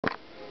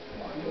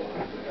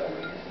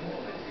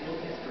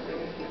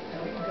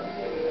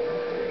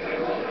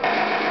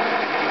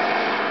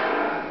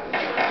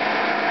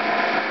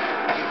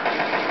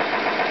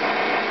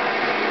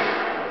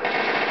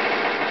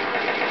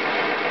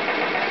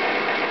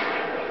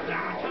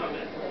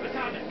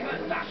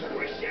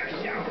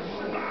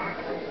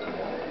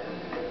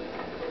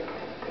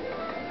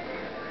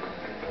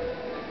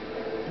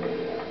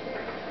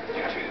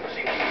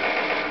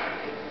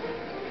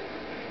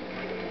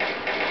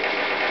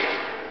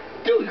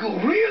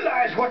think you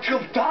realize what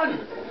you've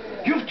done?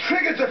 You've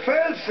triggered the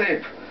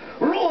failsafe,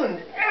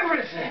 ruined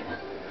everything.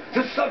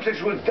 The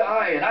subjects will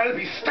die, and I'll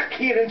be stuck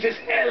here in this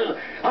hell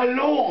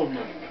alone.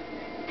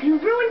 You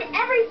ruined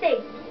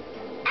everything.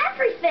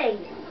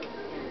 Everything.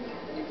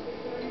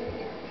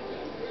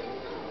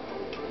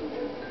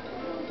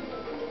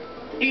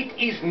 It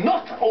is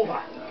not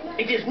over.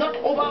 It is not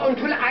over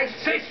until I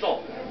say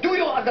so. Do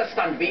you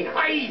understand me?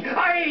 I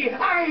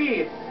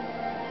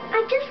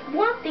just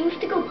want things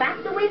to go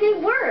back the way they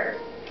were.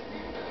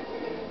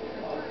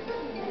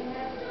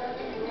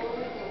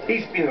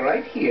 He's been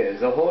right here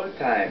the whole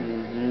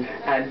time.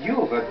 And you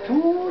were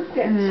too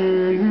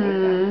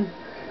dense.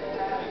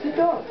 The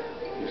dog,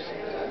 you say.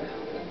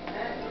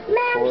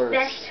 Man's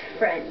best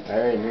friend.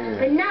 I knew.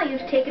 But now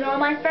you've taken all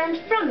my friends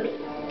from me.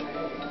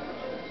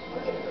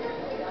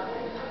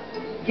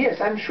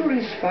 Yes, I'm sure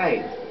he's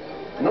fine.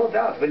 No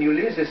doubt, when you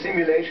leave the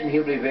simulation,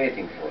 he'll be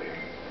waiting for you.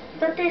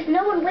 But there's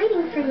no one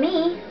waiting for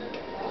me.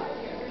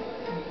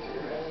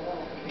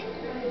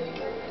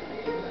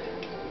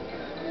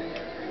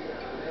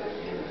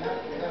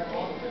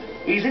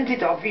 Isn't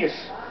it obvious?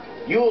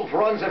 You've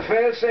run the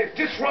failsafe,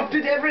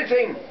 disrupted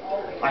everything.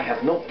 I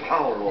have no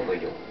power over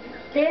you.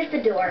 There's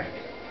the door.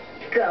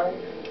 Go.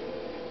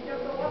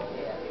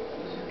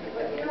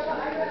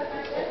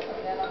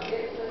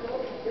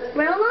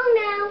 Run along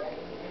now.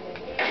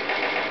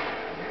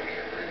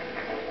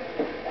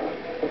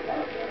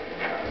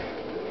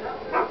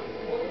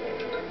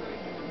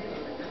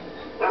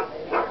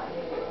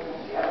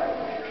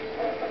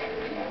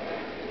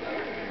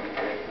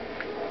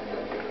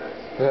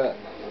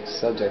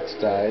 Subjects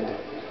died.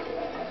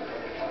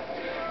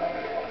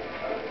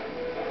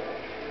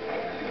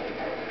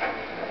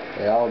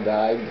 They all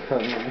died.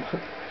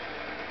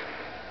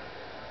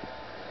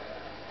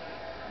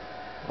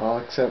 All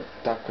except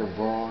Dr.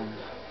 Braun.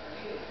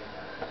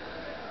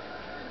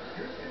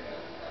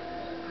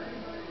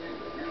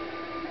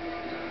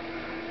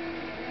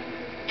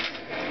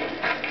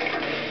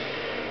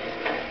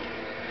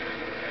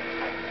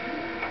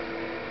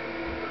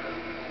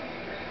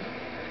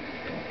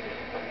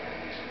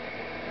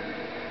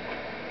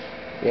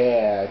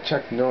 Yeah,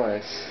 Chuck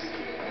Norris.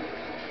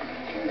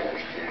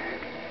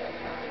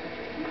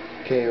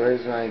 Okay,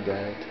 where's my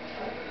dad?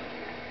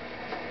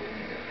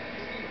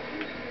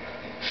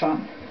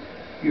 Son,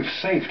 you've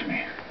saved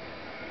me.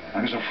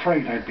 I was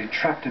afraid I'd be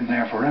trapped in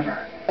there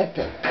forever.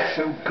 Epic.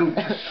 So good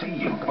to see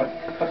you, but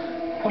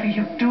what are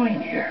you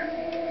doing here?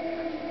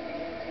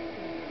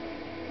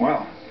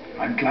 Well,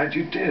 I'm glad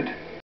you did.